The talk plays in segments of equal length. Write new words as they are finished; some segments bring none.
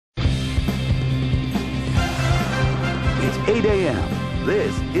8 a.m.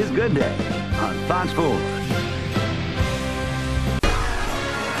 This is Good Day on Fox 4.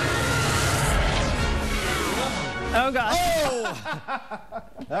 Oh, gosh. Oh!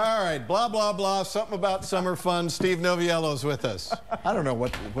 All right, blah, blah, blah, something about summer fun. Steve Noviello's with us. I don't know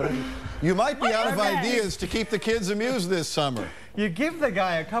what you might be out of ideas to keep the kids amused this summer. You give the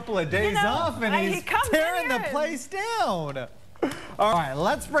guy a couple of days off and he's tearing the place down. All right,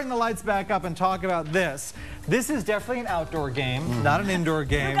 let's bring the lights back up and talk about this. This is definitely an outdoor game, not an indoor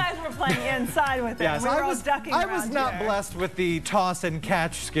game. You guys were playing inside with it. Yes, we were all ducking I was not blessed with the toss and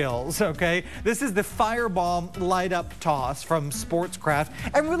catch skills, okay? This is the fireball light up toss from Sportcraft,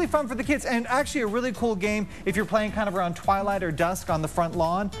 and really fun for the kids, and actually a really cool game if you're playing kind of around twilight or dusk on the front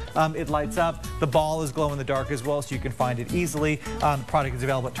lawn. It lights up. The ball is glow in the dark as well, so you can find it easily. The product is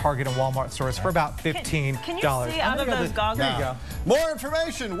available at Target and Walmart stores for about $15. Can you see out of those goggles? There you go. More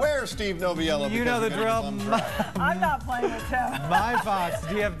information. Where, Steve Noviello? You know the drill. I'm not playing with him.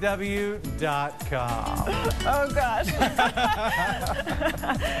 MyFoxDFW.com. Oh, gosh.